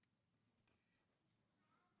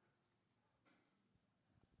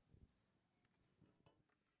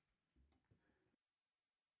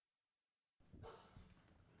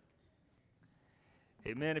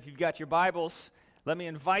Amen. If you've got your Bibles, let me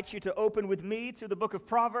invite you to open with me to the book of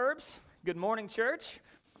Proverbs. Good morning, church.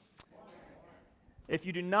 If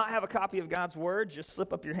you do not have a copy of God's Word, just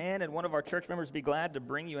slip up your hand and one of our church members will be glad to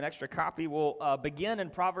bring you an extra copy. We'll begin in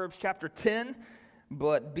Proverbs chapter 10,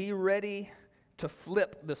 but be ready to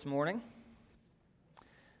flip this morning.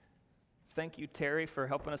 Thank you, Terry, for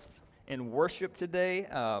helping us in worship today.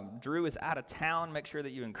 Drew is out of town. Make sure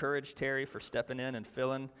that you encourage Terry for stepping in and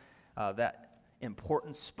filling that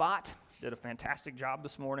important spot. Did a fantastic job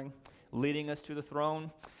this morning leading us to the throne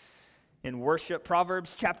in worship.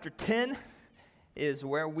 Proverbs chapter 10 is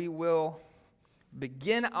where we will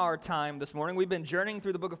begin our time this morning. We've been journeying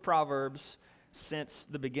through the book of Proverbs since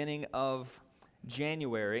the beginning of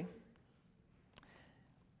January.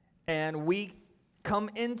 And we come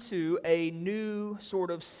into a new sort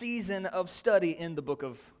of season of study in the book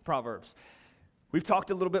of Proverbs. We've talked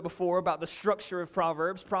a little bit before about the structure of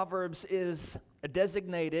Proverbs. Proverbs is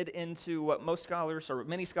designated into what most scholars, or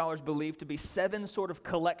many scholars, believe to be 7 sort of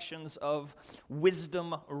collections of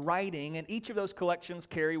wisdom writing, and each of those collections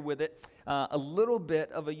carry with it a little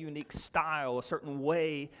bit of a unique style, a certain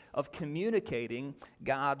way of communicating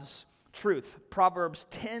God's truth. Proverbs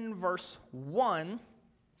 10 verse 1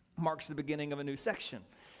 marks the beginning of a new section.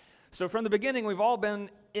 So from the beginning, we've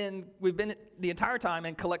been the entire time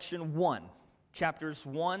in collection 1. Chapters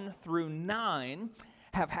 1 through 9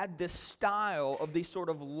 have had this style of these sort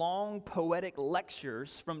of long poetic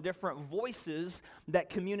lectures from different voices that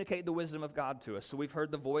communicate the wisdom of God to us. So we've heard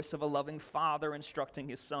the voice of a loving father instructing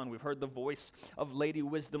his son. We've heard the voice of Lady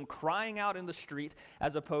Wisdom crying out in the street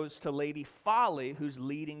as opposed to Lady Folly who's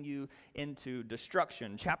leading you into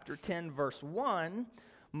destruction. Chapter 10 verse 1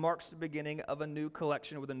 marks the beginning of a new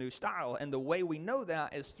collection with a new style. And the way we know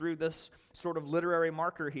that is through this sort of literary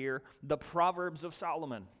marker here, the Proverbs of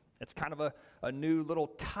Solomon. It's kind of a new little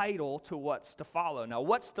title to what's to follow. Now,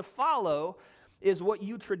 what's to follow is what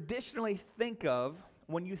you traditionally think of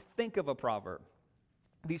when you think of a proverb.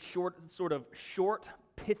 These short,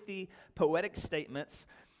 pithy, poetic statements,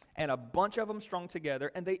 and a bunch of them strung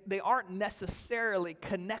together, and they aren't necessarily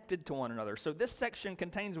connected to one another. So this section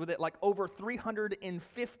contains with it like over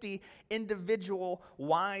 350 individual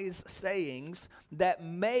wise sayings that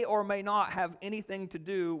may or may not have anything to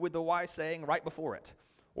do with the wise saying right before it,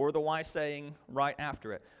 or the wise saying right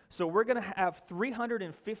after it. So we're going to have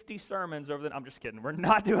 350 sermons over the... I'm just kidding. We're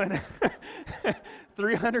not doing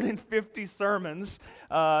 350 sermons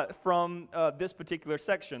from this particular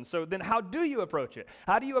section. So then how do you approach it?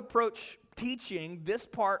 How do you approach teaching this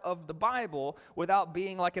part of the Bible without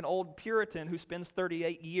being like an old Puritan who spends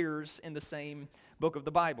 38 years in the same book of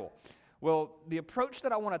the Bible? Well, the approach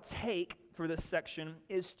that I want to take for this section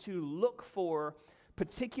is to look for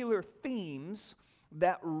particular themes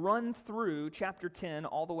that run through chapter 10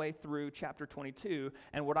 all the way through chapter 22.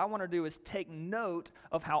 And what I want to do is take note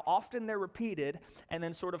of how often they're repeated and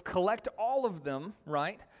then sort of collect all of them,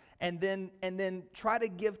 right? And then try to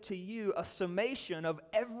give to you a summation of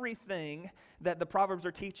everything that the Proverbs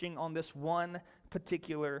are teaching on this one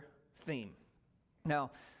particular theme.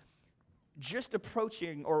 Now, just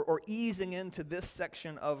approaching or easing into this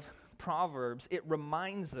section of Proverbs, it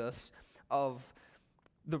reminds us of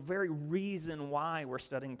the very reason why we're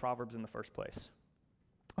studying Proverbs in the first place.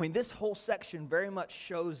 I mean, this whole section very much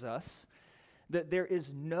shows us that there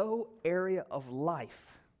is no area of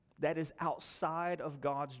life that is outside of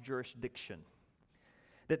God's jurisdiction.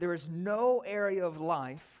 That there is no area of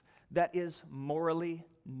life that is morally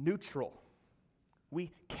neutral.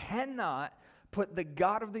 We cannot put the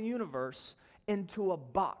God of the universe into a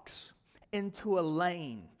box, into a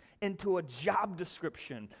lane, into a job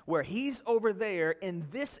description where he's over there in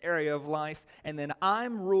this area of life and then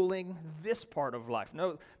I'm ruling this part of life.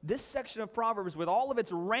 No, this section of Proverbs with all of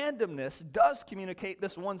its randomness does communicate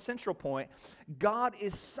this one central point. God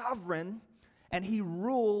is sovereign and he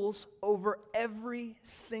rules over every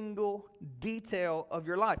single detail of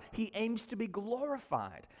your life. He aims to be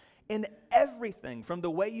glorified in everything, from the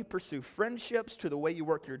way you pursue friendships, to the way you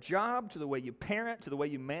work your job, to the way you parent, to the way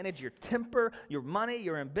you manage your temper, your money,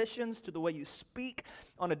 your ambitions, to the way you speak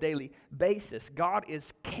on a daily basis. God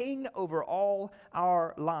is king over all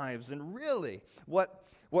our lives. And really, what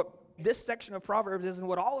this section of Proverbs is, and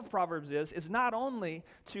what all of Proverbs is not only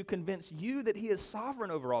to convince you that he is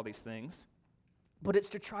sovereign over all these things, but it's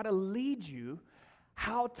to try to lead you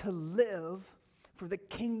how to live for the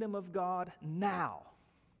kingdom of God now.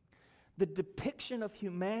 The depiction of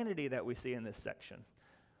humanity that we see in this section,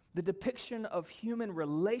 the depiction of human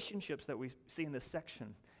relationships that we see in this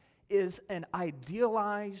section is an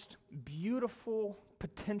idealized, beautiful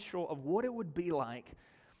potential of what it would be like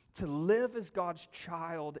to live as God's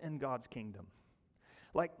child in God's kingdom.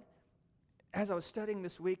 like, as I was studying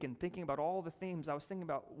this week and thinking about all the themes, I was thinking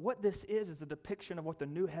about what this is a depiction of what the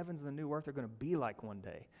new heavens and the new earth are going to be like one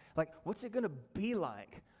day. Like, what's it going to be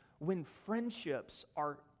like when friendships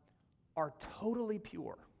are totally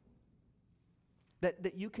pure?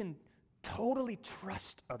 That you can totally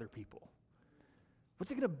trust other people.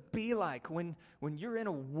 What's it going to be like when you're in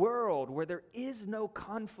a world where there is no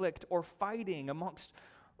conflict or fighting amongst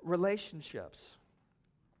relationships?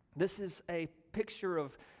 This is a picture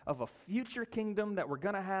of a future kingdom that we're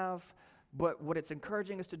going to have, but what it's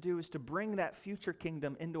encouraging us to do is to bring that future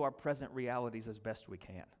kingdom into our present realities as best we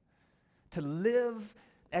can. To live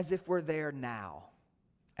as if we're there now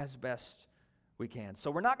as best we can. So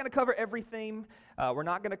we're not going to cover every theme, we're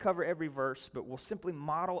not going to cover every verse, but we'll simply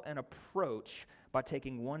model an approach by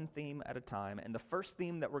taking one theme at a time. And the first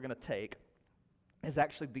theme that we're going to take is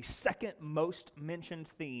actually the second most mentioned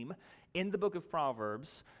theme in the book of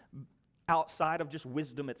Proverbs, outside of just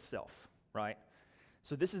wisdom itself, right?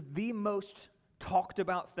 So this is the most talked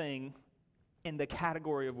about thing in the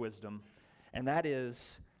category of wisdom, and that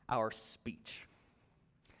is our speech.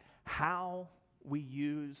 How we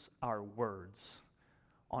use our words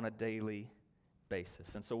on a daily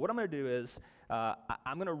basis. And so what I'm going to do is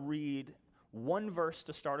I'm going to read one verse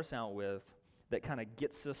to start us out with that kind of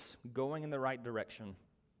gets us going in the right direction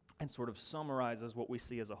and sort of summarizes what we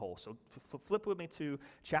see as a whole. So flip with me to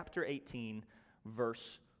chapter 18,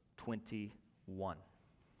 verse 21.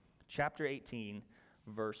 Chapter 18,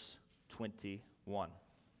 verse 21.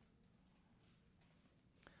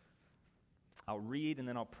 I'll read and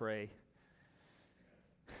then I'll pray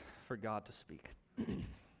for God to speak.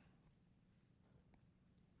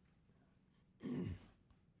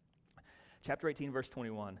 Chapter 18, verse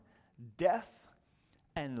 21. Death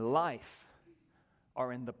and life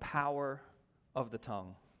are in the power of the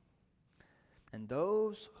tongue, and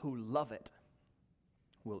those who love it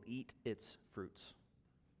will eat its fruits.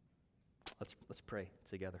 Let's pray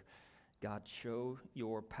together. God, show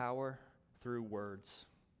your power through words.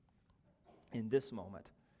 In this moment,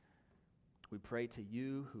 we pray to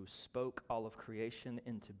you who spoke all of creation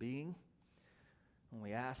into being, and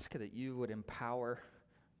we ask that you would empower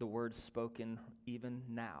the words spoken even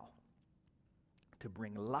now to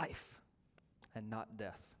bring life and not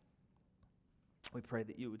death. We pray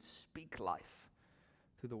that you would speak life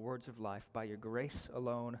through the words of life by your grace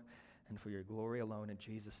alone and for your glory alone. In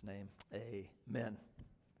Jesus' name, amen.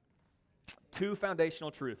 Two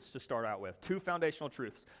foundational truths to start out with. Two foundational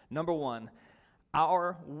truths. Number one,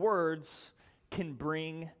 our words can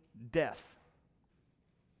bring death.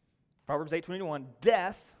 Proverbs 8:21,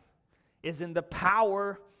 death is in the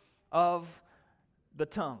power of the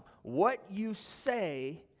tongue. What you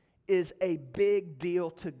say is a big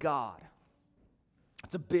deal to God.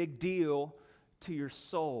 It's a big deal to your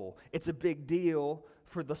soul. It's a big deal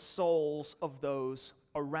for the souls of those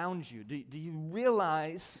around you. Do you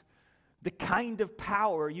realize the kind of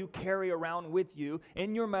power you carry around with you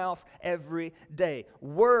in your mouth every day?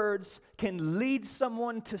 Words can lead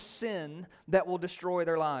someone to sin that will destroy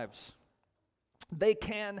their lives. They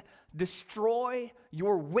can destroy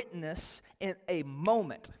your witness in a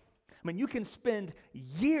moment. I mean, you can spend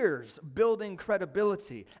years building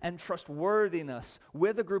credibility and trustworthiness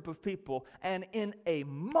with a group of people, and in a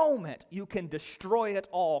moment, you can destroy it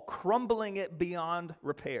all, crumbling it beyond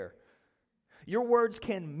repair. Your words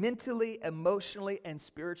can mentally, emotionally, and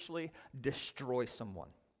spiritually destroy someone.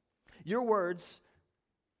 Your words,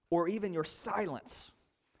 or even your silence,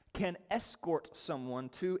 can escort someone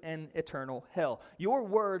to an eternal hell. Your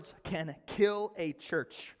words can kill a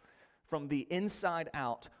church from the inside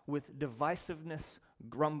out with divisiveness,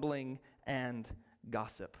 grumbling, and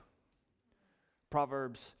gossip.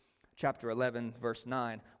 Proverbs chapter 11, verse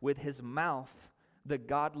 9, with his mouth the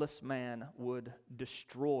godless man would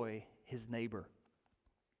destroy his neighbor.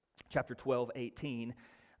 Chapter 12, 18,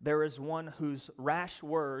 there is one whose rash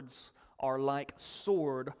words are like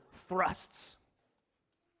sword thrusts.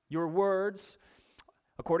 Your words,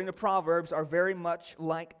 according to Proverbs, are very much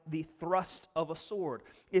like the thrust of a sword.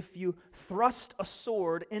 If you thrust a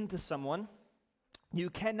sword into someone, you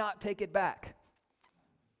cannot take it back.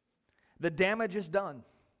 The damage is done.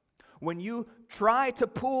 When you try to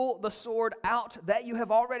pull the sword out that you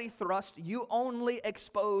have already thrust, you only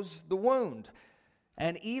expose the wound.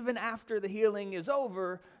 And even after the healing is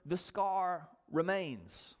over, the scar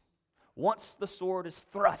remains. Once the sword is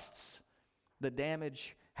thrust, the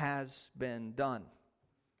damage has been done.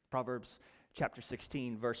 Proverbs chapter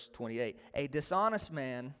 16, verse 28. A dishonest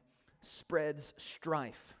man spreads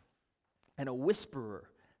strife, and a whisperer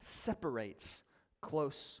separates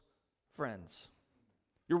close friends.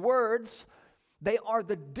 Your words They are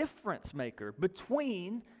the difference maker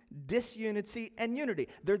between disunity and unity.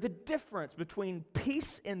 They're the difference between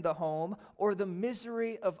peace in the home or the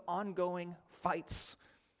misery of ongoing fights.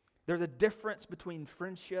 They're the difference between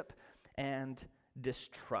friendship and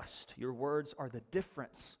distrust. Your words are the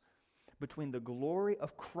difference between the glory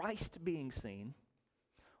of Christ being seen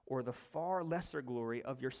or the far lesser glory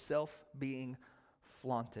of yourself being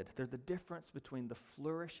flaunted. They're the difference between the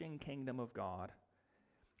flourishing kingdom of God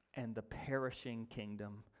and the perishing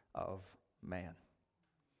kingdom of man.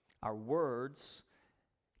 Our words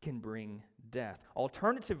can bring death.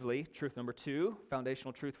 Alternatively, truth number 2,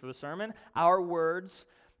 foundational truth for the sermon, our words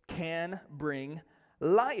can bring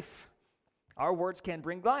life. Our words can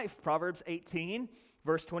bring life. Proverbs 18,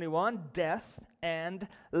 verse 21, death and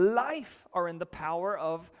life are in the power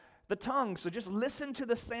of the tongue. So just listen to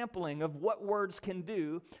the sampling of what words can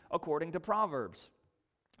do according to Proverbs.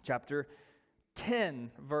 Chapter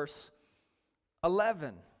 10, verse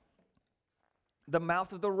 11. The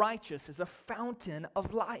mouth of the righteous is a fountain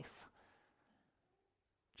of life.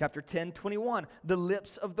 Chapter 10, 21. The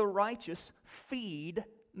lips of the righteous feed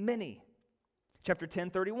many. Chapter 10,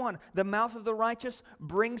 31. The mouth of the righteous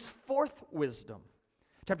brings forth wisdom.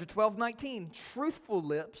 Chapter 12, 19. Truthful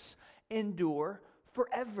lips endure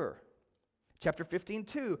forever. Chapter 15,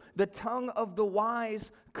 2, the tongue of the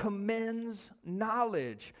wise commends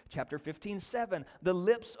knowledge. Chapter 15, 7, the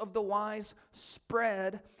lips of the wise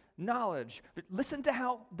spread knowledge. Listen to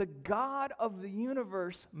how the God of the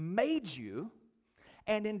universe made you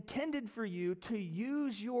and intended for you to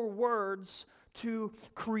use your words to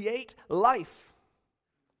create life.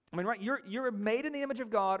 I mean, right? You're made in the image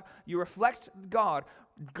of God. You reflect God.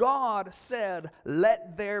 God said,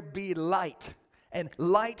 "Let there be light." And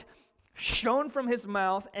light shone from his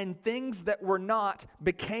mouth, and things that were not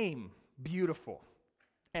became beautiful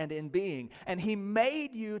and in being. And he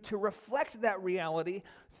made you to reflect that reality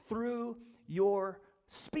through your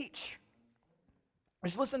speech.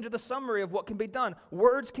 Just listen to the summary of what can be done.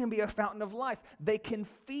 Words can be a fountain of life. They can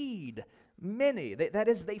feed many. That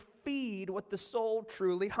is, they feed what the soul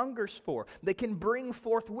truly hungers for. They can bring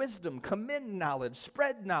forth wisdom, commend knowledge,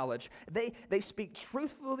 spread knowledge. They speak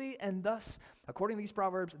truthfully, and thus, according to these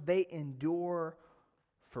Proverbs, they endure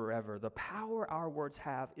forever. The power our words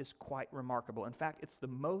have is quite remarkable. In fact, it's the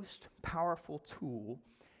most powerful tool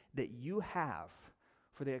that you have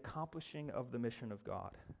for the accomplishing of the mission of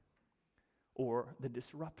God or the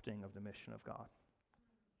disrupting of the mission of God.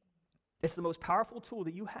 It's the most powerful tool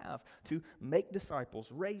that you have to make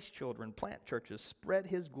disciples, raise children, plant churches, spread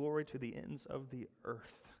his glory to the ends of the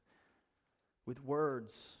earth. With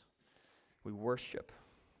words, we worship,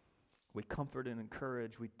 we comfort and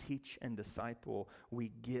encourage, we teach and disciple, we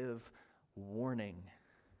give warning.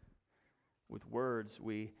 With words,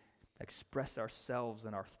 we express ourselves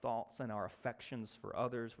and our thoughts and our affections for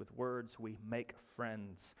others. With words, we make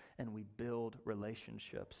friends and we build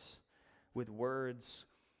relationships. With words,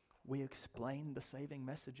 we explain the saving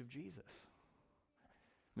message of Jesus.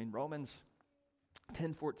 I mean, Romans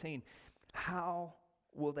 10:14, how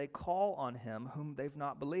will they call on him whom they've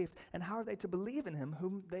not believed? And how are they to believe in him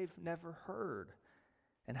whom they've never heard?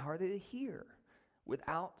 And how are they to hear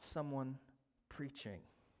without someone preaching?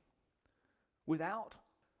 Without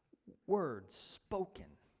words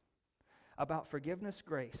spoken about forgiveness,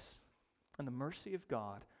 grace, and the mercy of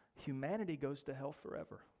God, humanity goes to hell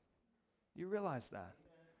forever. You realize that?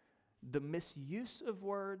 The misuse of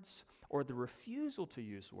words or the refusal to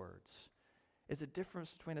use words is a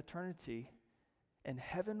difference between eternity and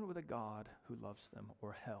heaven with a God who loves them,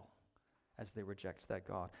 or hell as they reject that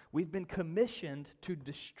God. We've been commissioned to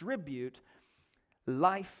distribute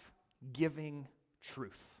life-giving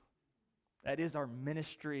truth. That is our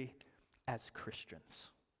ministry as Christians.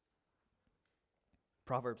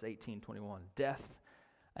 Proverbs 18:21, death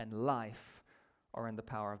and life are in the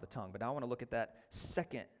power of the tongue. But I want to look at that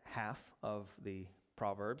second half of the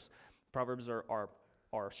Proverbs. Proverbs are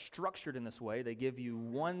structured in this way. They give you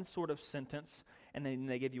one sort of sentence, and then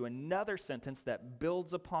they give you another sentence that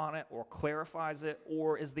builds upon it or clarifies it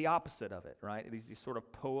or is the opposite of it, right? These sort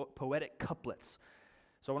of poetic couplets.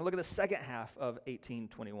 So I want to look at the second half of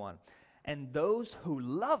 18:21. And those who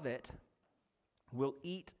love it will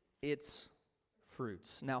eat its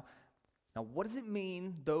fruits. Now, what does it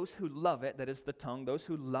mean, those who love it, that is the tongue, those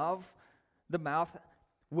who love the mouth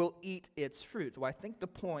will eat its fruits? Well, I think the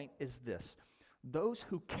point is this. Those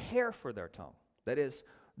who care for their tongue, that is,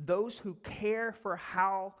 those who care for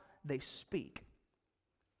how they speak,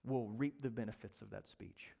 will reap the benefits of that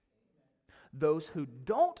speech. Those who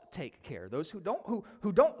don't take care, those who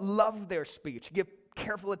don't love their speech, give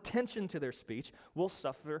careful attention to their speech, will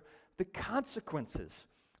suffer the consequences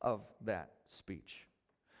of that speech.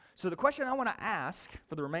 So the question I want to ask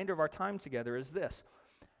for the remainder of our time together is this.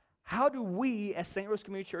 How do we as St. Rose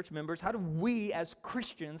Community Church members, how do we as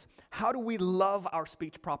Christians, how do we love our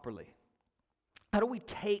speech properly? How do we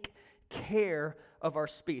take care of our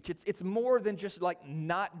speech? It's more than just like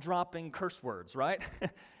not dropping curse words, right?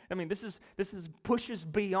 I mean, this is pushes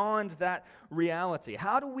beyond that reality.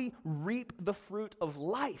 How do we reap the fruit of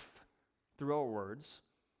life through our words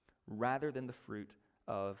rather than the fruit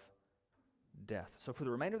of death? So for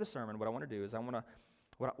the remainder of the sermon, what I want to do is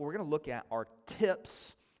we're going to look at our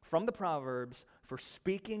tips from the Proverbs for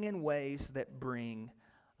speaking in ways that bring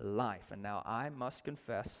life. And now I must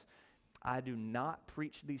confess, I do not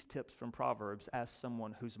preach these tips from Proverbs as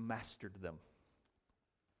someone who's mastered them.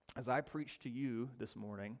 As I preach to you this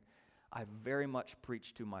morning, I very much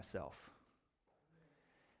preach to myself.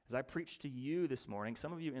 As I preach to you this morning,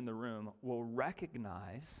 some of you in the room will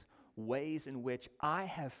recognize ways in which I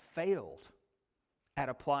have failed at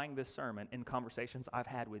applying this sermon in conversations I've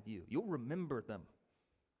had with you. You'll remember them.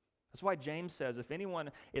 That's why James says, if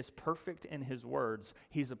anyone is perfect in his words,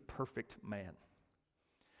 he's a perfect man.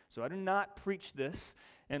 So I do not preach this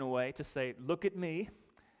in a way to say, look at me,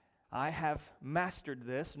 I have mastered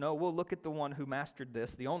this. No, we'll look at the one who mastered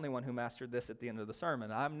this, the only one who mastered this at the end of the sermon.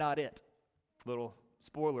 I'm not it. Little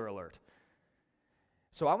spoiler alert.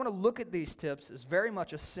 So I want to look at these tips as very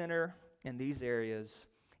much a sinner in these areas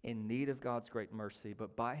in need of God's great mercy,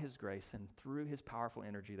 but by His grace and through His powerful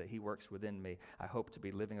energy that He works within me, I hope to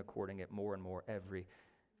be living according it more and more every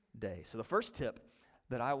day. So the first tip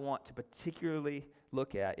that I want to particularly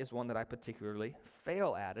look at is one that I particularly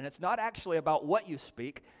fail at. And it's not actually about what you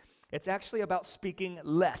speak, it's actually about speaking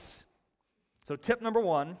less. So tip number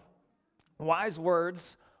one, wise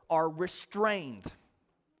words are restrained.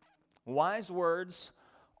 Wise words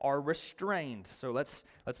are restrained. So let's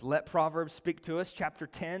let Proverbs speak to us. Chapter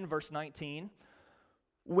 10, verse 19.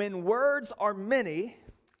 When words are many,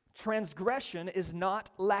 transgression is not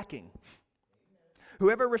lacking.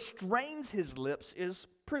 Whoever restrains his lips is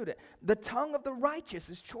prudent. The tongue of the righteous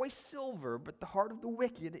is choice silver, but the heart of the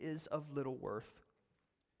wicked is of little worth.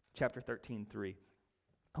 Chapter 13, 3.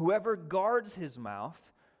 Whoever guards his mouth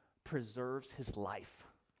preserves his life.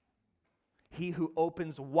 He who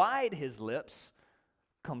opens wide his lips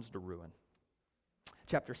comes to ruin.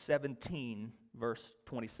 Chapter 17, verse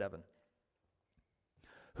 27.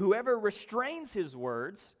 Whoever restrains his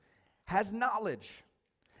words has knowledge,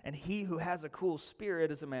 and he who has a cool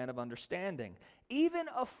spirit is a man of understanding. Even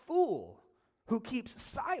a fool who keeps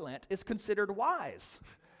silent is considered wise.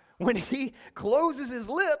 When he closes his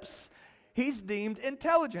lips, he's deemed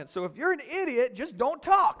intelligent. So if you're an idiot, just don't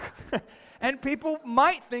talk. And people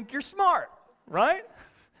might think you're smart, right?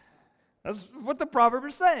 That's what the proverb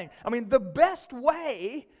is saying. I mean, the best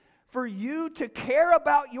way for you to care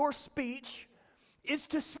about your speech is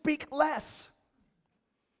to speak less.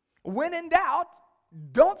 When in doubt,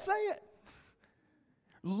 don't say it.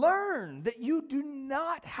 Learn that you do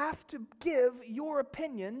not have to give your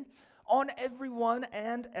opinion on everyone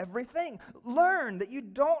and everything. Learn that you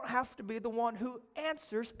don't have to be the one who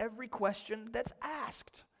answers every question that's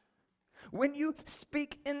asked. When you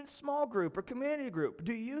speak in small group or community group,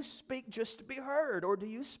 do you speak just to be heard, or do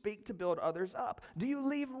you speak to build others up? Do you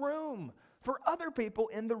leave room for other people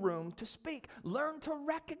in the room to speak? Learn to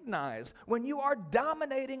recognize when you are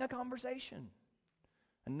dominating a conversation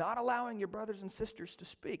and not allowing your brothers and sisters to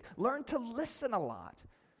speak. Learn to listen a lot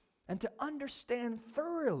and to understand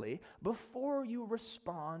thoroughly before you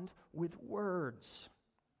respond with words.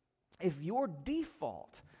 If your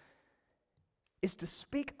default is to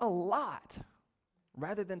speak a lot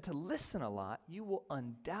rather than to listen a lot, you will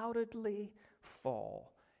undoubtedly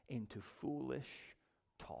fall into foolish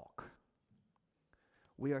talk.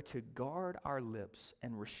 We are to guard our lips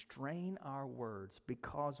and restrain our words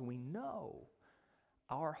because we know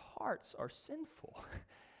our hearts are sinful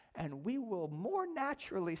and we will more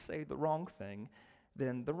naturally say the wrong thing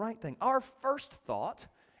than the right thing. Our first thought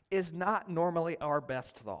is not normally our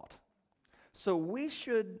best thought. So we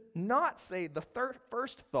should not say the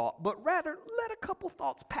first thought, but rather let a couple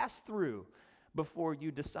thoughts pass through before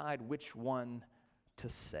you decide which one to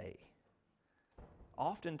say.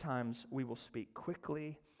 Oftentimes we will speak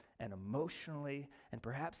quickly and emotionally and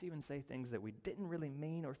perhaps even say things that we didn't really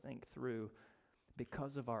mean or think through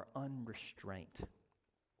because of our unrestraint,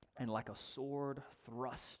 and like a sword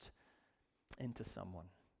thrust into someone.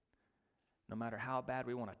 No matter how bad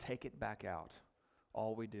we want to take it back out,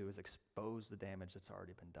 all we do is expose the damage that's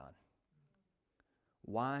already been done.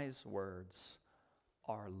 Wise words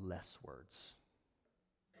are less words.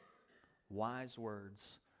 Wise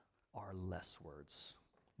words are less words.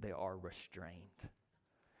 They are restrained.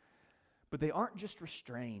 But they aren't just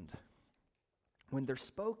restrained. When they're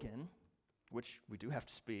spoken, which we do have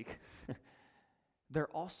to speak, they're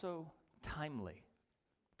also timely.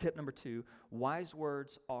 Tip number 2, wise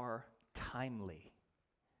words are timely.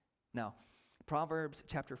 Now, Proverbs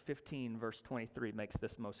chapter 15, verse 23 makes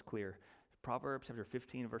this most clear. Proverbs chapter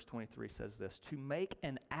 15, verse 23 says this: to make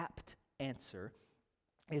an apt answer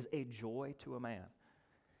is a joy to a man,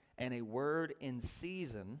 and a word in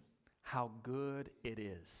season, how good it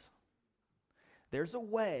is. There's a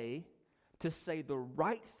way to say the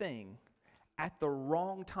right thing at the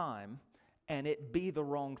wrong time and it be the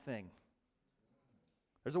wrong thing.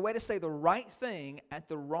 There's a way to say the right thing at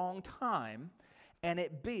the wrong time and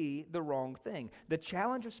it be the wrong thing. The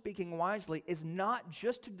challenge of speaking wisely is not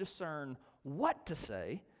just to discern what to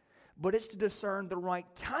say, but it's to discern the right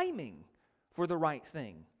timing for the right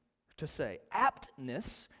thing to say.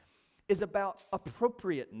 Aptness is about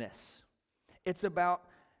appropriateness. It's about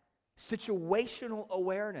situational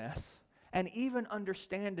awareness and even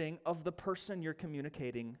understanding of the person you're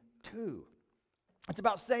communicating to. It's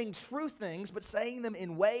about saying true things, but saying them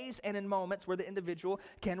in ways and in moments where the individual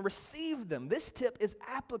can receive them. This tip is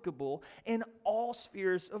applicable in all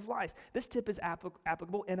spheres of life. This tip is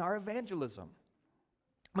applicable in our evangelism.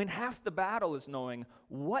 I mean, half the battle is knowing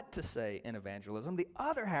what to say in evangelism. The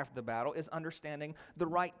other half of the battle is understanding the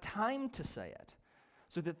right time to say it,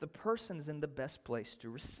 so that the person is in the best place to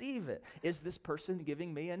receive it. Is this person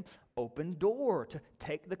giving me an open door to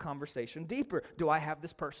take the conversation deeper? Do I have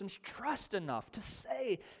this person's trust enough to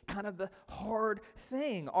say kind of the hard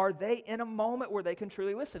thing? Are they in a moment where they can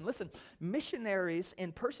truly listen? Listen, missionaries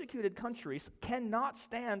in persecuted countries cannot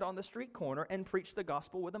stand on the street corner and preach the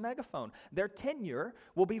gospel with a megaphone. Their tenure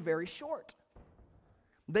will be very short.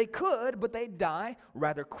 They could, but they die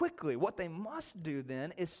rather quickly. What they must do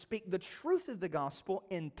then is speak the truth of the gospel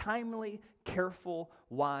in timely, careful,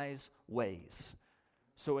 wise ways,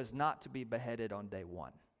 so as not to be beheaded on day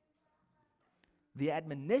one. The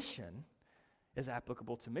admonition is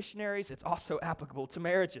applicable to missionaries. It's also applicable to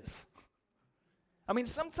marriages. I mean,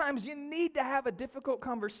 sometimes you need to have a difficult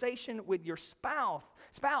conversation with your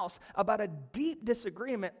spouse about a deep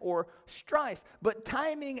disagreement or strife, but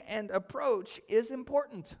timing and approach is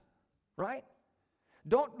important, right?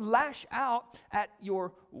 Don't lash out at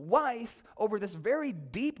your wife over this very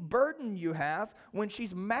deep burden you have when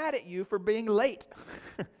she's mad at you for being late,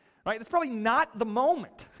 right? It's probably not the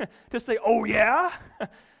moment to say, oh yeah?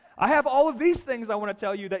 I have all of these things I want to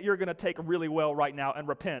tell you that you're going to take really well right now and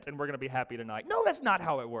repent, and we're going to be happy tonight. No, that's not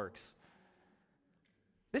how it works.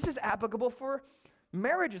 This is applicable for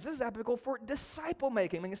marriages. This is applicable for disciple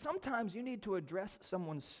making. I mean, sometimes you need to address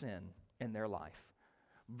someone's sin in their life,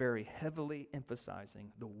 very heavily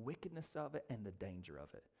emphasizing the wickedness of it and the danger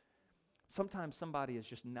of it. Sometimes somebody is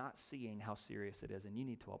just not seeing how serious it is, and you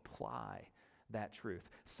need to apply that truth.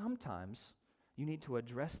 Sometimes you need to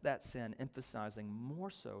address that sin, emphasizing more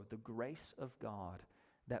so the grace of God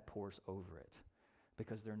that pours over it,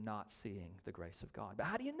 because they're not seeing the grace of God. But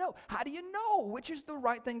how do you know? How do you know which is the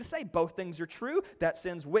right thing to say? Both things are true. That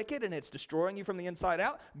sin's wicked and it's destroying you from the inside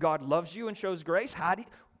out. God loves you and shows grace.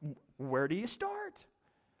 Where do you start?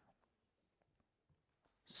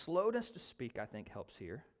 Slowness to speak, I think, helps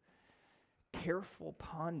here. Careful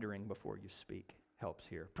pondering before you speak helps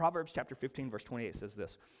here. Proverbs chapter 15, verse 28 says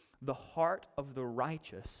this: the heart of the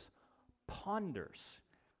righteous ponders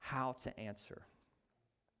how to answer,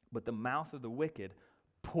 but the mouth of the wicked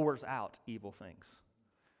pours out evil things.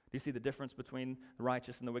 Do you see the difference between the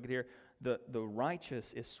righteous and the wicked here? The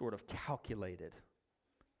righteous is sort of calculated,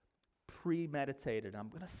 premeditated. I'm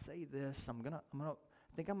going to say this. I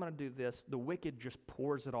think I'm going to do this. The wicked just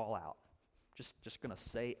pours it all out. Just going to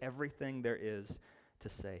say everything there is to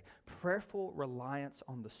say. Prayerful reliance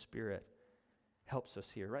on the Spirit helps us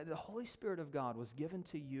here, right? The Holy Spirit of God was given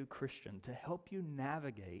to you, Christian, to help you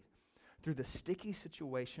navigate through the sticky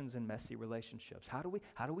situations and messy relationships. How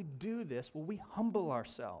do we do this? Well, we humble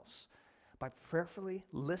ourselves by prayerfully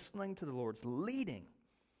listening to the Lord's leading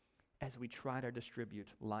as we try to distribute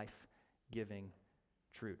life-giving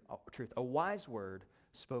truth. A wise word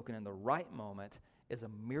spoken in the right moment is a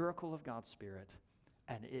miracle of God's Spirit,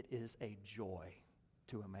 and it is a joy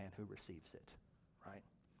to a man who receives it, right?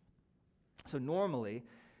 So normally,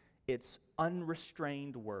 it's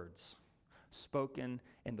unrestrained words spoken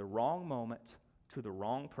in the wrong moment to the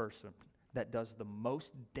wrong person that does the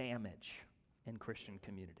most damage in Christian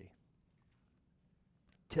community.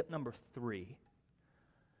 Tip number 3,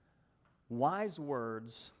 wise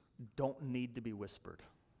words don't need to be whispered.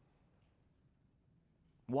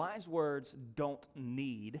 Wise words don't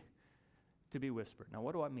need to be whispered. Now,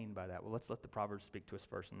 what do I mean by that? Well, let's let the Proverbs speak to us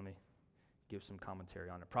first, and let me give some commentary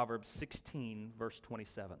on it. Proverbs 16, verse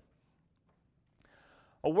 27.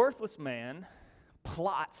 A worthless man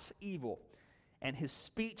plots evil, and his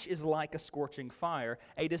speech is like a scorching fire.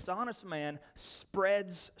 A dishonest man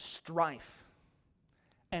spreads strife,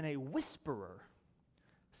 and a whisperer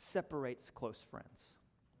separates close friends.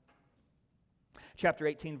 Chapter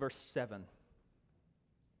 18, verse 7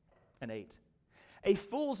 and 8. A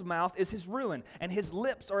fool's mouth is his ruin, and his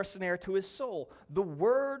lips are a snare to his soul. The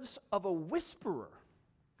words of a whisperer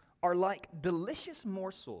are like delicious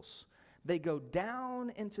morsels. They go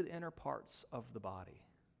down into the inner parts of the body.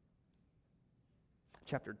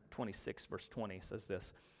 Chapter 26, verse 20 says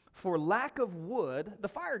this, for lack of wood, the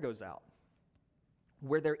fire goes out.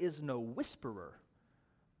 Where there is no whisperer,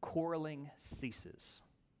 quarreling ceases.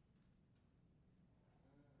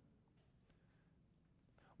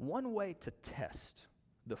 One way to test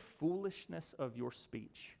the foolishness of your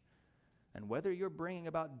speech and whether you're bringing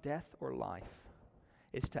about death or life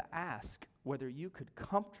is to ask whether you could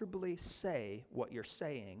comfortably say what you're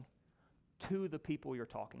saying to the people you're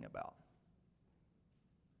talking about.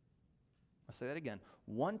 I'll say that again.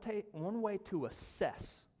 One way to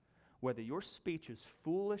assess whether your speech is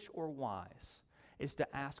foolish or wise is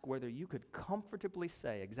to ask whether you could comfortably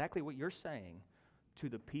say exactly what you're saying to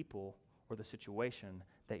the people or the situation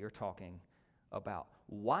that you're talking about.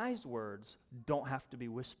 Wise words don't have to be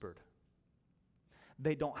whispered.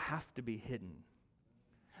 They don't have to be hidden.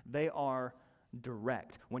 They are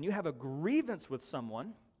direct. When you have a grievance with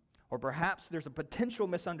someone, or perhaps there's a potential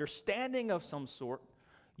misunderstanding of some sort,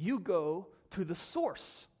 you go to the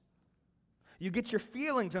source. You get your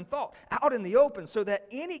feelings and thought out in the open so that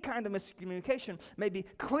any kind of miscommunication may be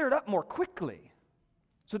cleared up more quickly,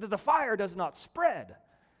 so that the fire does not spread.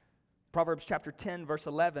 Proverbs chapter 10, verse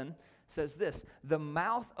 11 says this, the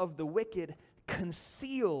mouth of the wicked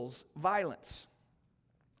conceals violence.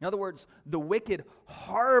 In other words, the wicked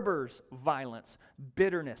harbors violence,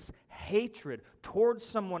 bitterness, hatred towards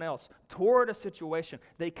someone else, toward a situation.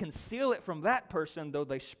 They conceal it from that person, though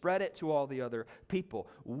they spread it to all the other people.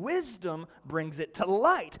 Wisdom brings it to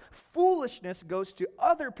light. Foolishness goes to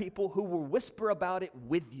other people who will whisper about it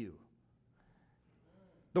with you.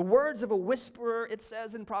 The words of a whisperer, it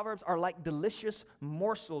says in Proverbs, are like delicious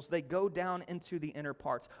morsels. They go down into the inner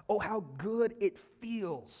parts. Oh, how good it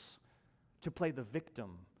feels to play the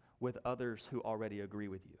victim with others who already agree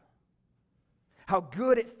with you. How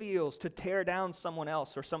good it feels to tear down someone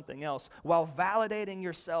else or something else while validating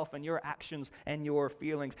yourself and your actions and your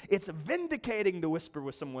feelings. It's vindicating to whisper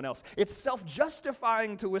with someone else. It's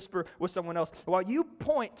self-justifying to whisper with someone else. While you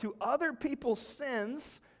point to other people's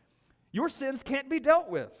sins, your sins can't be dealt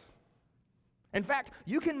with. In fact,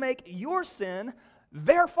 you can make your sin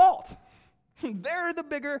their fault. They're the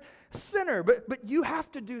bigger sinner, but you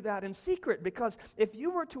have to do that in secret, because if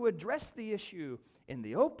you were to address the issue in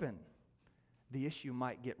the open, the issue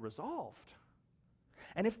might get resolved.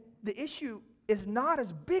 And if the issue is not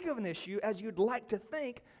as big of an issue as you'd like to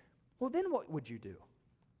think, well, then what would you do?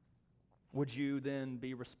 Would you then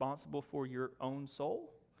be responsible for your own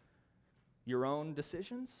soul, your own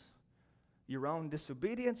decisions, your own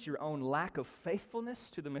disobedience, your own lack of faithfulness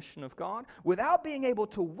to the mission of God? Without being able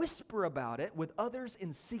to whisper about it with others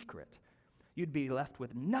in secret, you'd be left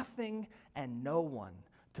with nothing and no one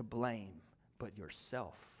to blame but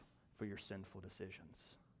yourself for your sinful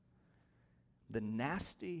decisions. The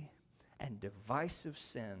nasty and divisive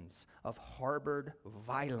sins of harbored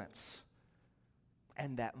violence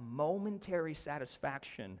and that momentary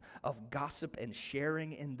satisfaction of gossip and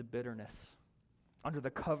sharing in the bitterness under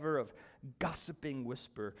the cover of gossiping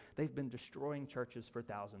whisper, they've been destroying churches for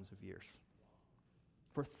thousands of years.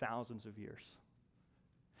 For thousands of years.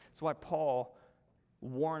 That's why Paul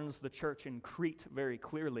warns the church in Crete very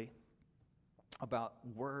clearly about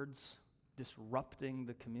words disrupting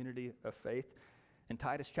the community of faith. In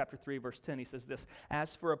Titus chapter 3, verse 10, he says this,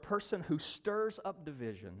 as for a person who stirs up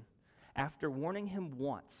division, after warning him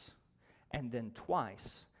once and then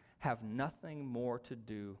twice, have nothing more to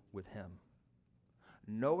do with him.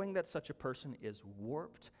 Knowing that such a person is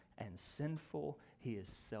warped and sinful, he is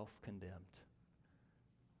self-condemned.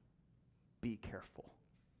 Be careful.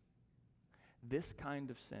 This kind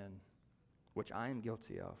of sin, which I am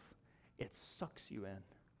guilty of, it sucks you in.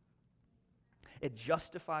 It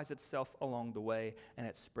justifies itself along the way, and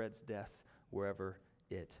it spreads death wherever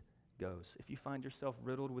it goes. If you find yourself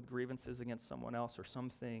riddled with grievances against someone else or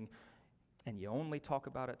something, and you only talk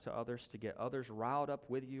about it to others to get others riled up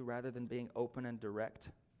with you rather than being open and direct,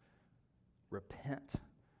 repent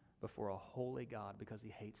before a holy God, because he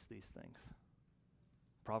hates these things.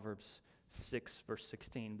 Proverbs 6, verse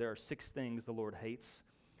 16, there are 6 things the Lord hates.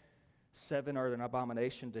 7 are an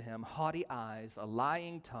abomination to him: haughty eyes, a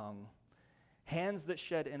lying tongue, hands that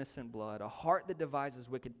shed innocent blood, a heart that devises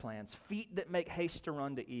wicked plans, feet that make haste to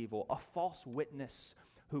run to evil, a false witness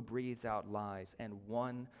who breathes out lies, and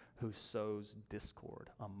one who sows discord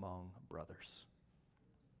among brothers.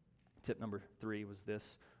 Tip number 3 was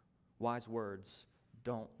this: wise words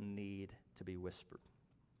don't need to be whispered.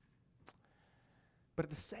 But at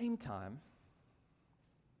the same time,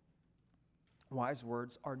 wise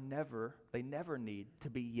words never need to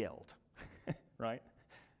be yelled, right?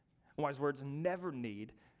 Wise words never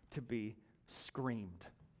need to be screamed.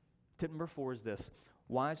 Tip number 4 is this: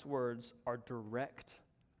 wise words are direct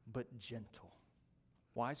but gentle.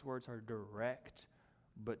 Wise words are direct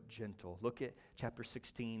but gentle. Look at chapter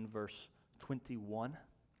 16, verse 21.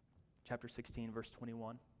 Chapter 16, verse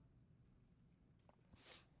 21.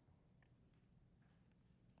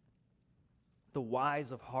 The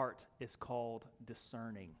wise of heart is called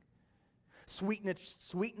discerning.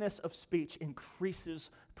 Sweetness of speech increases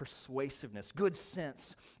persuasiveness. Good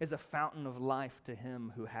sense is a fountain of life to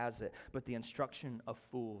him who has it, but the instruction of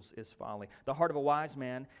fools is folly. The heart of a wise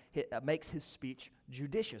man makes his speech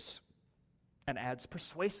judicious and adds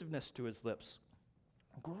persuasiveness to his lips.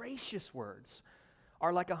 Gracious words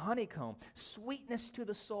are like a honeycomb, sweetness to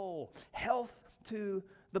the soul, health to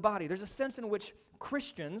the body. There's a sense in which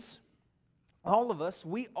Christians, all of us,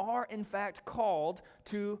 we are in fact called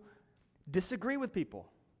to disagree with people.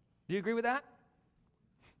 Do you agree with that?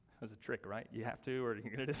 That's a trick, right? You have to, or you're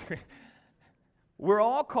going to disagree. We're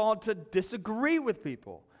all called to disagree with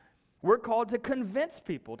people. We're called to convince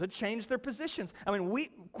people to change their positions. I mean,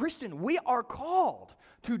 we are called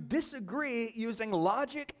to disagree using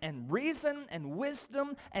logic and reason and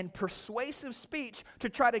wisdom and persuasive speech to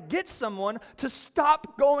try to get someone to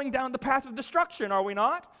stop going down the path of destruction, are we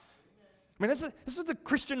not? I mean, this is what the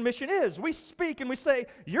Christian mission is. We speak and we say,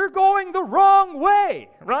 you're going the wrong way,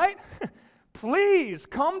 right? Please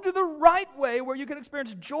come to the right way where you can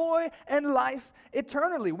experience joy and life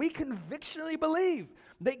eternally. We convictionally believe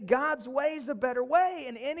that God's way is a better way,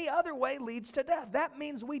 and any other way leads to death. That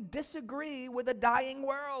means we disagree with a dying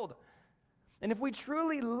world. And if we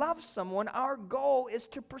truly love someone, our goal is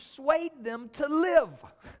to persuade them to live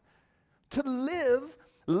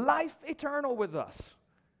life eternal with us.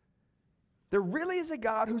 There really is a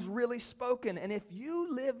God who's really spoken, and if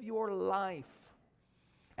you live your life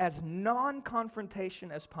as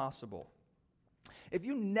non-confrontation as possible, if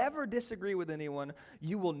you never disagree with anyone,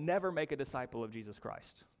 you will never make a disciple of Jesus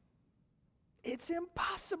Christ. It's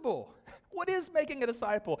impossible. What is making a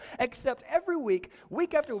disciple? Except every week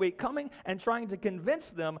after week, coming and trying to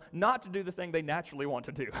convince them not to do the thing they naturally want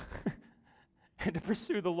to do and to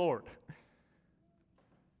pursue the Lord.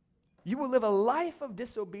 You will live a life of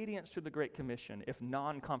disobedience to the Great Commission if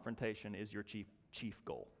non-confrontation is your chief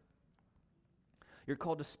goal. You're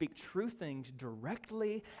called to speak true things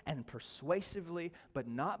directly and persuasively, but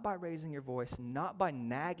not by raising your voice, not by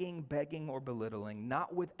nagging, begging, or belittling,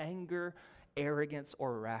 not with anger, arrogance,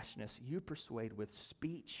 or rashness. You persuade with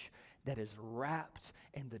speech that is wrapped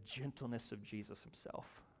in the gentleness of Jesus himself.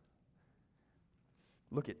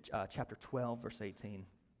 Look at chapter 12, verse 18.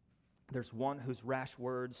 There's one whose rash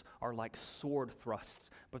words are like sword thrusts,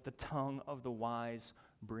 but the tongue of the wise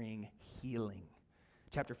bring healing.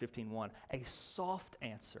 Chapter 15:1, a soft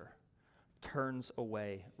answer turns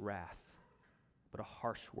away wrath, but a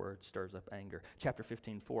harsh word stirs up anger. Chapter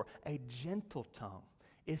 15:4, a gentle tongue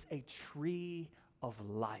is a tree of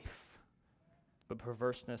life, but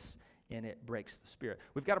perverseness in it breaks the spirit.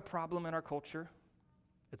 We've got a problem in our culture.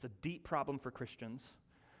 It's a deep problem for Christians,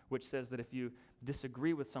 which says that if you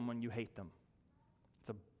disagree with someone, you hate them. It's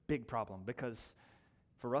a big problem because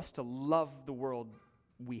for us to love the world,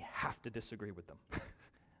 we have to disagree with them.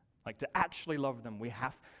 Like to actually love them, we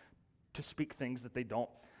have to speak things that they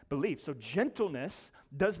don't believe. So gentleness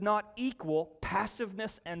does not equal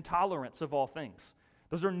passiveness and tolerance of all things.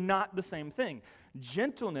 Those are not the same thing.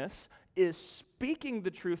 Gentleness is speaking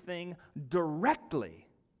the true thing directly,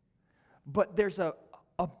 but there's a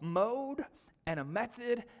mode and a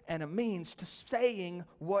method and a means to saying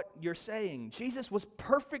what you're saying. Jesus was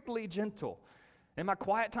perfectly gentle. In my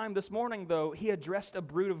quiet time this morning, though, he addressed a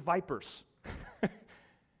brood of vipers.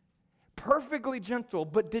 Perfectly gentle,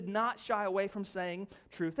 but did not shy away from saying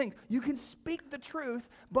true things. You can speak the truth,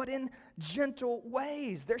 but in gentle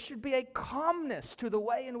ways. There should be a calmness to the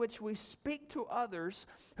way in which we speak to others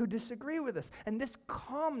who disagree with us. And this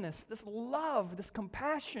calmness, this love, this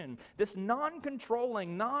compassion, this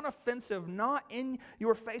non-controlling, non-offensive, not in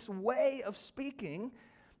your face way of speaking,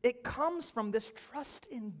 it comes from this trust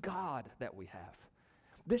in God that we have.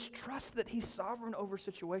 This trust that He's sovereign over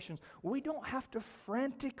situations. We don't have to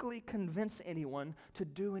frantically convince anyone to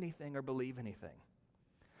do anything or believe anything.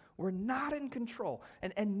 We're not in control.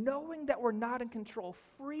 And knowing that we're not in control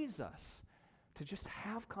frees us to just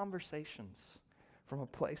have conversations from a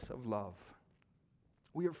place of love.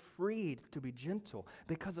 We are freed to be gentle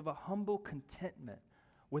because of a humble contentment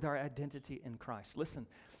with our identity in Christ. Listen,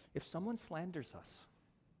 if someone slanders us,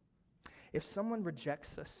 if someone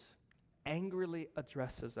rejects us, angrily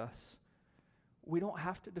addresses us, we don't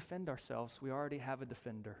have to defend ourselves. We already have a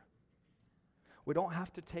defender. We don't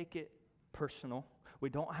have to take it personal. We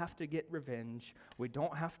don't have to get revenge. We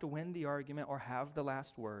don't have to win the argument or have the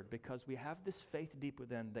last word, because we have this faith deep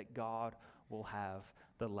within that God will have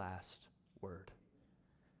the last word.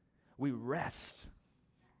 We rest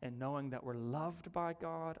in knowing that we're loved by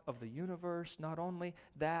God of the universe. Not only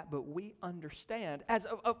that, but we understand, as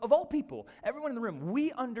of all people, everyone in the room,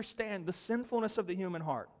 we understand the sinfulness of the human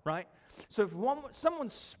heart, right? So if someone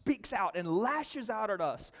speaks out and lashes out at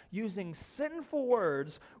us using sinful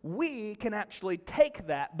words, we can actually take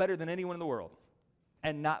that better than anyone in the world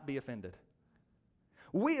and not be offended.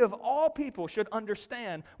 We of all people should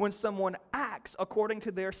understand when someone acts according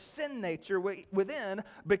to their sin nature within,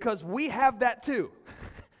 because we have that too.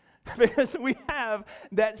 Because we have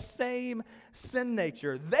that same sin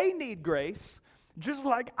nature. They need grace just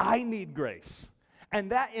like I need grace.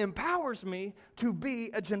 And that empowers me to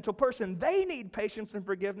be a gentle person. They need patience and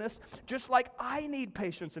forgiveness just like I need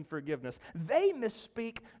patience and forgiveness. They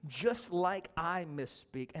misspeak just like I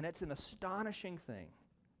misspeak. And it's an astonishing thing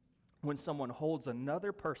when someone holds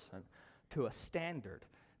another person to a standard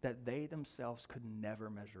that they themselves could never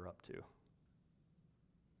measure up to.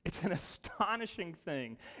 It's an astonishing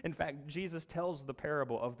thing. In fact, Jesus tells the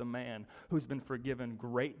parable of the man who's been forgiven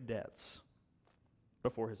great debts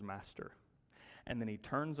before his master. And then he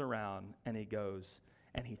turns around and he goes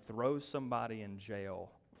and he throws somebody in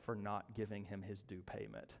jail for not giving him his due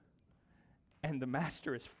payment. And the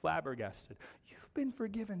master is flabbergasted. You've been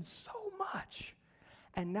forgiven so much,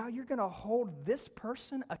 and now you're going to hold this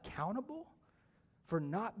person accountable for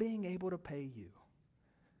not being able to pay you.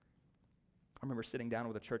 I remember sitting down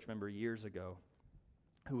with a church member years ago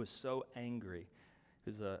who was so angry.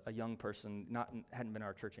 He was a young person, hadn't been in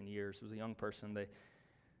our church in years. He was a young person.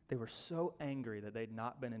 They were so angry that they'd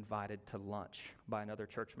not been invited to lunch by another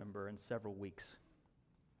church member in several weeks.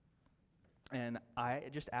 And I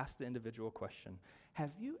just asked the individual question,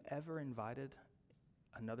 have you ever invited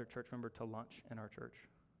another church member to lunch in our church?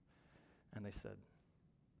 And they said,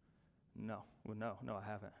 no, I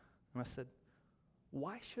haven't. And I said,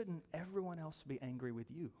 why shouldn't everyone else be angry with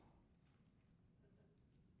you?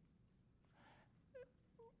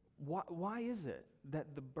 Why is it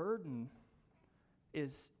that the burden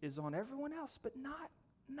is on everyone else, but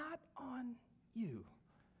not on you?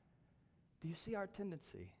 Do you see our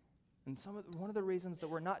tendency? And one of the reasons that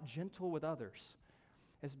we're not gentle with others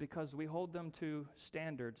is because we hold them to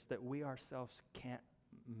standards that we ourselves can't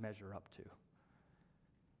measure up to.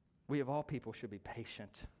 We of all people should be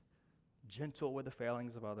patient, gentle with the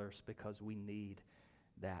failings of others, because we need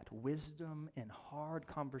that. Wisdom in hard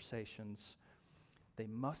conversations, they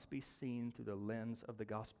must be seen through the lens of the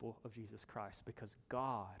gospel of Jesus Christ, because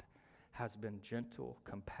God has been gentle,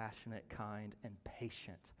 compassionate, kind, and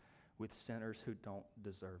patient with sinners who don't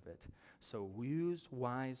deserve it. So use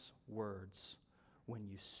wise words when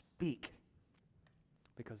you speak,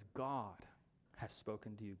 because God has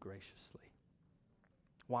spoken to you graciously.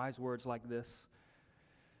 Wise words like this,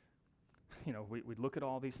 we look at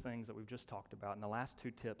all these things that we've just talked about, and the last two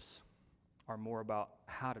tips are more about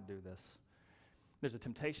how to do this. There's a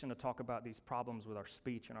temptation to talk about these problems with our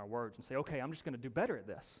speech and our words and say, okay, I'm just going to do better at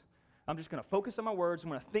this. I'm just going to focus on my words. I'm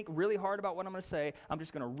going to think really hard about what I'm going to say. I'm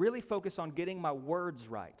just going to really focus on getting my words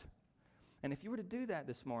right. And if you were to do that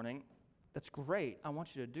this morning, that's great. I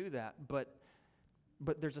want you to do that, but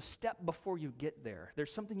there's a step before you get there.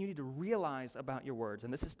 There's something you need to realize about your words,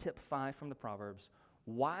 and this is tip 5 from the Proverbs.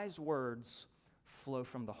 Wise words flow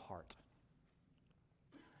from the heart.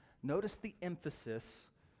 Notice the emphasis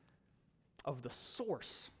of the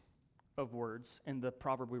source of words in the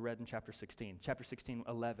proverb we read in chapter 16. Chapter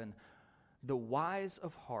 16:11, the wise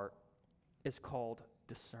of heart is called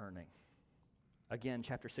discerning. Again,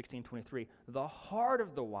 chapter 16:23, the heart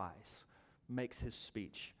of the wise makes his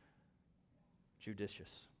speech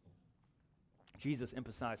judicious. Jesus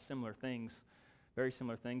emphasized very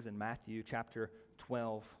similar things in Matthew chapter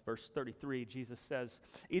 12, verse 33. Jesus says,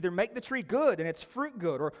 either make the tree good and its fruit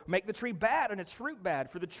good, or make the tree bad and its fruit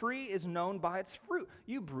bad, for the tree is known by its fruit.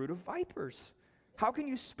 You brood of vipers, how can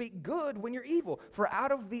you speak good when you're evil? For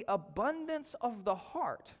out of the abundance of the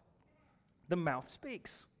heart, the mouth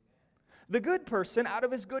speaks. The good person out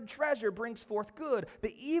of his good treasure brings forth good.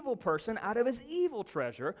 The evil person out of his evil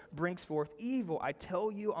treasure brings forth evil. I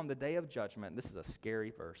tell you, on the day of judgment, this is a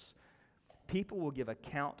scary verse, people will give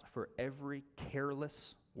account for every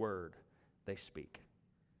careless word they speak.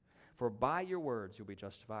 For by your words you'll be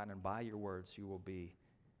justified, and by your words you will be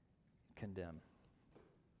condemned.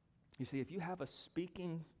 You see, if you have a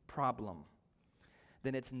speaking problem,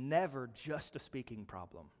 then it's never just a speaking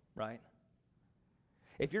problem, right?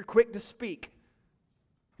 If you're quick to speak,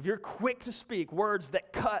 words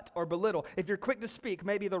that cut or belittle, if you're quick to speak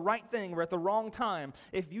maybe the right thing or at the wrong time,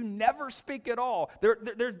 if you never speak at all,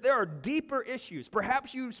 there are deeper issues.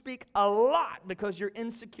 Perhaps you speak a lot because you're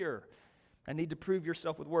insecure and need to prove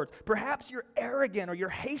yourself with words. Perhaps you're arrogant or you're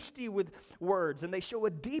hasty with words and they show a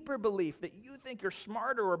deeper belief that you think you're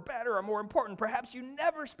smarter or better or more important. Perhaps you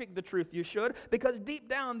never speak the truth you should because deep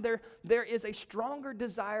down there is a stronger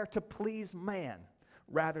desire to please man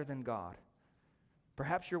rather than God.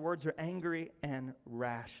 Perhaps your words are angry and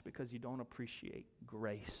rash because you don't appreciate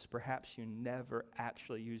grace. Perhaps you never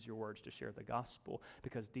actually use your words to share the gospel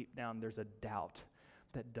because deep down there's a doubt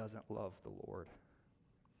that doesn't love the Lord.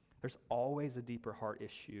 There's always a deeper heart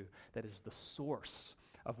issue that is the source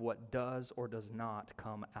of what does or does not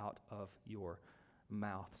come out of your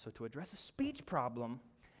mouth. So to address a speech problem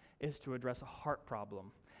is to address a heart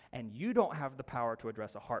problem. And you don't have the power to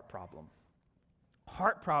address a heart problem.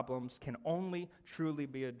 Heart problems can only truly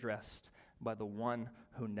be addressed by the one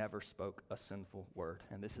who never spoke a sinful word.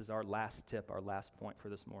 And this is our last tip, our last point for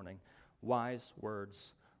this morning. Wise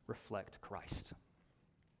words reflect Christ.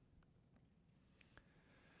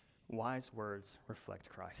 Wise words reflect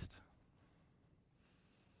Christ.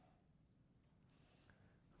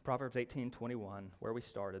 Proverbs 18:21, where we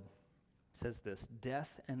started, says this: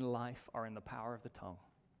 death and life are in the power of the tongue,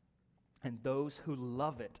 and those who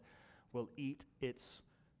love it will eat its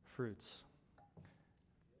fruits.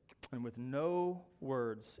 And with no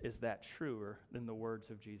words is that truer than the words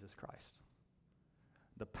of Jesus Christ.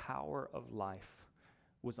 The power of life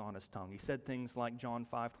was on his tongue. He said things like John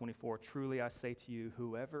 5:24, truly I say to you,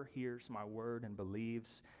 whoever hears my word and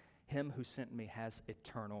believes him who sent me has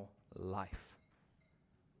eternal life.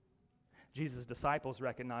 Jesus' disciples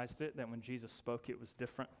recognized it, that when Jesus spoke it was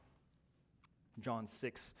different. John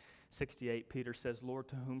 6:68, Peter says, Lord,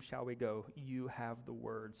 to whom shall we go? You have the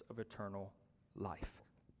words of eternal life.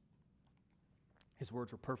 His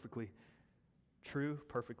words were perfectly true,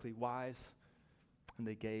 perfectly wise, and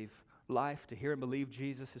they gave life. To hear and believe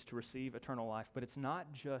Jesus is to receive eternal life. But it's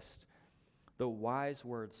not just the wise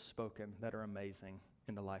words spoken that are amazing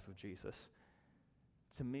in the life of Jesus.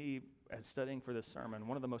 To me, as studying for this sermon,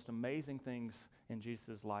 one of the most amazing things in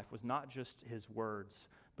Jesus' life was not just his words,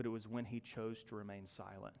 but it was when he chose to remain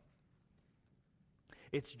silent.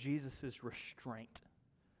 It's Jesus' restraint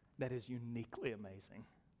that is uniquely amazing.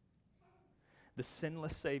 The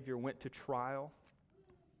sinless Savior went to trial.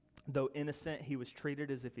 Though innocent, he was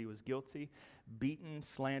treated as if he was guilty, beaten,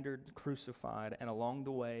 slandered, crucified, and along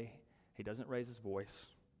the way, he doesn't raise his voice.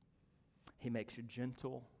 He makes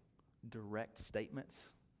gentle, direct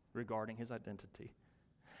statements regarding his identity.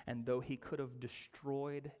 And though he could have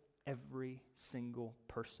destroyed every single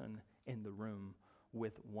person in the room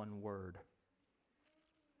with one word,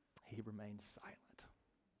 he remained silent.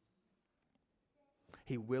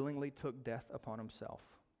 He willingly took death upon himself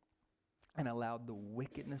and allowed the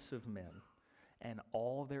wickedness of men and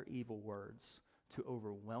all their evil words to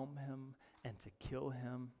overwhelm him and to kill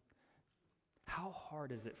him. How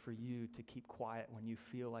hard is it for you to keep quiet when you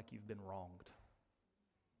feel like you've been wronged?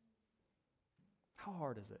 How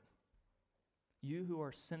hard is it? You who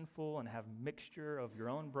are sinful and have mixture of your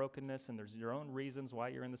own brokenness and there's your own reasons why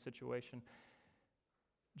you're in the situation.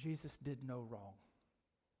 Jesus did no wrong.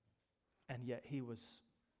 And yet he was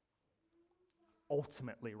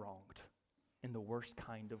ultimately wronged in the worst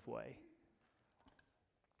kind of way.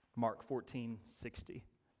 Mark 14:60.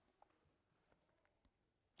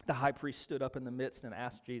 The high priest stood up in the midst and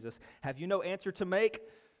asked Jesus, have you no answer to make?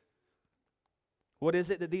 What is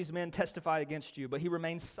it that these men testify against you? But he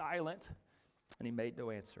remained silent, and he made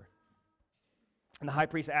no answer. And the high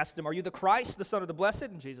priest asked him, are you the Christ, the Son of the Blessed?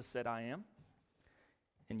 And Jesus said, I am.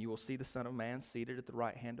 And you will see the Son of Man seated at the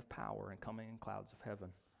right hand of power and coming in clouds of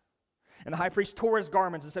heaven. And the high priest tore his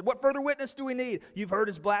garments and said, what further witness do we need? You've heard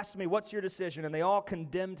his blasphemy. What's your decision? And they all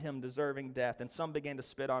condemned him, deserving death. And some began to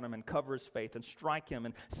spit on him and cover his face and strike him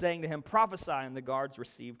and saying to him, prophesy. And the guards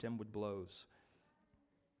received him with blows.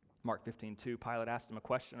 Mark 15:2, Pilate asked him a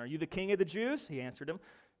question. Are you the king of the Jews? He answered him,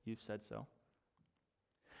 you've said so.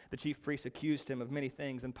 The chief priests accused him of many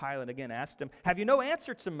things, and Pilate again asked him, "Have you no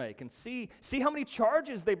answer to make? And see how many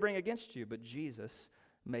charges they bring against you." But Jesus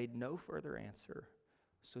made no further answer,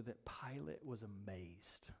 so that Pilate was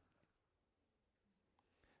amazed.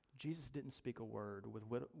 Jesus didn't speak a word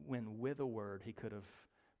when with a word he could have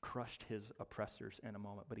crushed his oppressors in a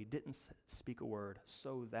moment, but he didn't speak a word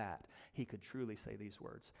so that he could truly say these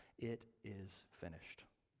words, "It is finished."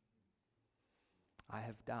 I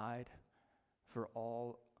have died for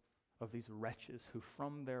all of these wretches who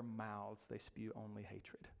from their mouths they spew only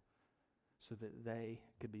hatred, so that they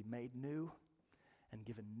could be made new and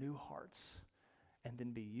given new hearts, and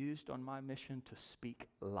then be used on my mission to speak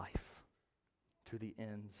life to the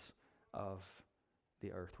ends of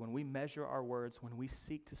the earth. When we measure our words, when we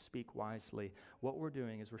seek to speak wisely, what we're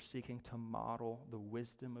doing is we're seeking to model the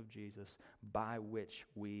wisdom of Jesus by which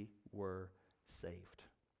we were saved.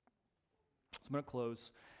 So I'm going to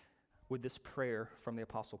close with this prayer from the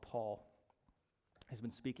Apostle Paul. He's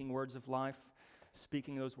been speaking words of life.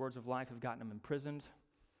 Speaking those words of life have gotten him imprisoned.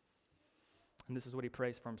 And this is what he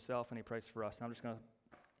prays for himself and he prays for us. And I'm just going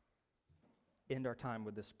to end our time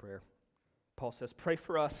with this prayer. Paul says, "Pray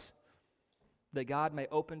for us that God may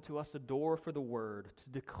open to us a door for the word to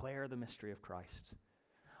declare the mystery of Christ,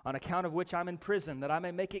 on account of which I'm in prison, that I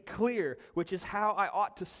may make it clear, which is how I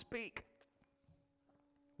ought to speak.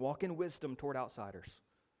 Walk in wisdom toward outsiders,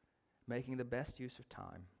 making the best use of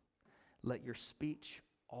time. Let your speech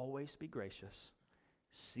always be gracious,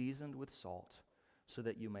 seasoned with salt, so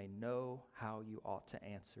that you may know how you ought to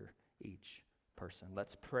answer each person."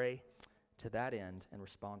 Let's pray to that end and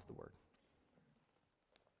respond to the word.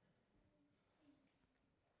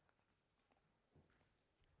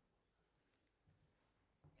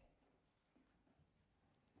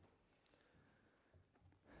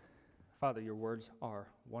 Father, your words are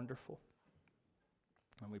wonderful,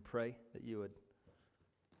 and we pray that you would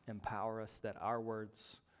empower us that our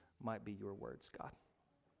words might be your words, God.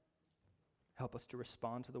 Help us to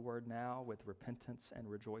respond to the word now with repentance and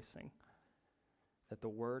rejoicing that the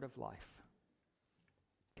word of life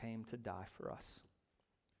came to die for us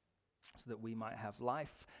so that we might have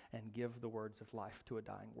life and give the words of life to a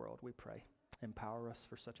dying world, we pray. Empower us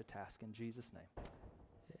for such a task in Jesus' name.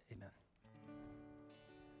 Amen.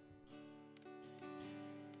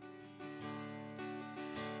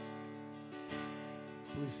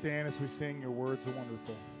 Please stand as we sing "Your Words Are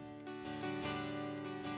Wonderful."